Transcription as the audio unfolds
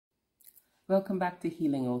Welcome back to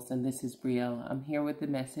Healing Oaths, and this is Brielle. I'm here with the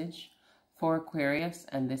message for Aquarius,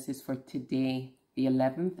 and this is for today, the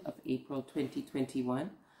 11th of April,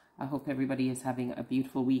 2021. I hope everybody is having a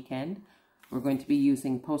beautiful weekend. We're going to be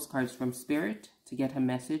using Postcards from Spirit to get a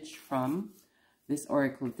message from this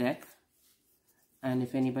Oracle deck. And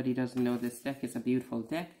if anybody doesn't know, this deck is a beautiful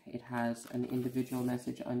deck. It has an individual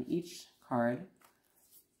message on each card,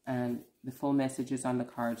 and the full message is on the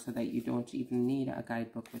card so that you don't even need a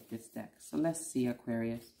guidebook with this deck. So let's see,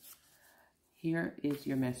 Aquarius. Here is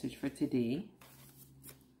your message for today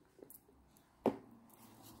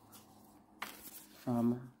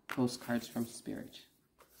from Postcards from Spirit.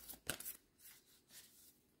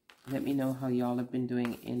 Let me know how y'all have been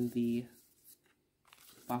doing in the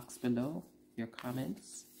box below, your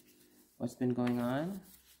comments, what's been going on.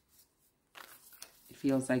 It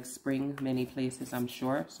feels like spring many places, I'm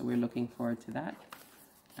sure, so we're looking forward to that.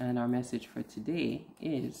 And our message for today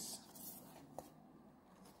is,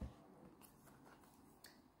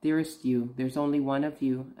 dearest you, there's only one of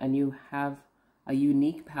you, and you have a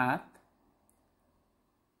unique path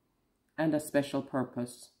and a special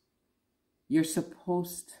purpose. You're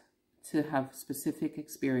supposed to have specific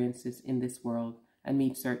experiences in this world and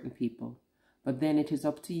meet certain people, but then it is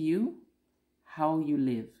up to you how you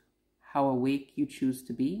live, how awake you choose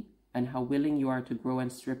to be, and how willing you are to grow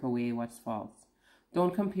and strip away what's false.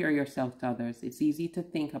 Don't compare yourself to others. It's easy to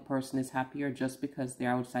think a person is happier just because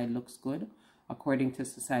their outside looks good, according to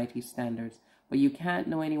society's standards. But you can't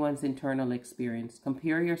know anyone's internal experience.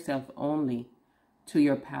 Compare yourself only to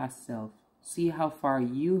your past self. See how far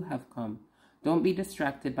you have come. Don't be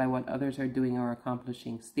distracted by what others are doing or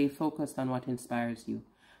accomplishing. Stay focused on what inspires you.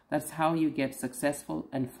 That's how you get successful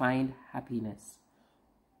and find happiness.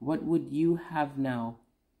 What would you have now?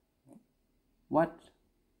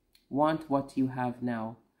 Want what you have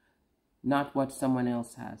now, not what someone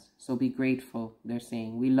else has. So be grateful, they're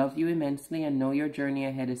saying. We love you immensely and know your journey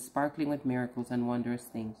ahead is sparkling with miracles and wondrous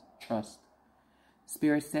things. Trust.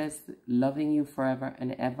 Spirit says, loving you forever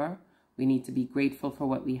and ever. We need to be grateful for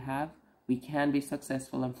what we have. We can be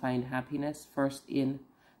successful and find happiness first in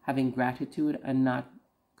having gratitude and not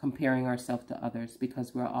comparing ourselves to others,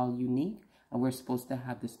 because we're all unique. And we're supposed to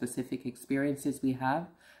have the specific experiences we have,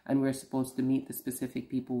 and we're supposed to meet the specific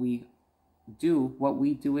people we do. What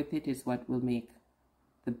we do with it is what will make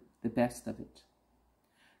the best of it.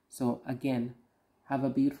 So again, have a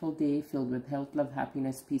beautiful day filled with health, love,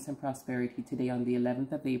 happiness, peace, and prosperity today on the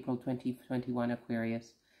 11th of April, 2021,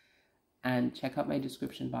 Aquarius. And check out my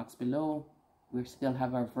description box below. We still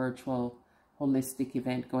have our virtual holistic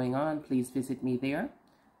event going on. Please visit me there.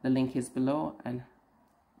 The link is below, and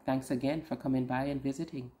thanks again for coming by and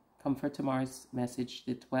visiting. Come for tomorrow's message,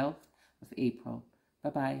 the 12th of April.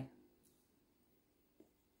 Bye-bye.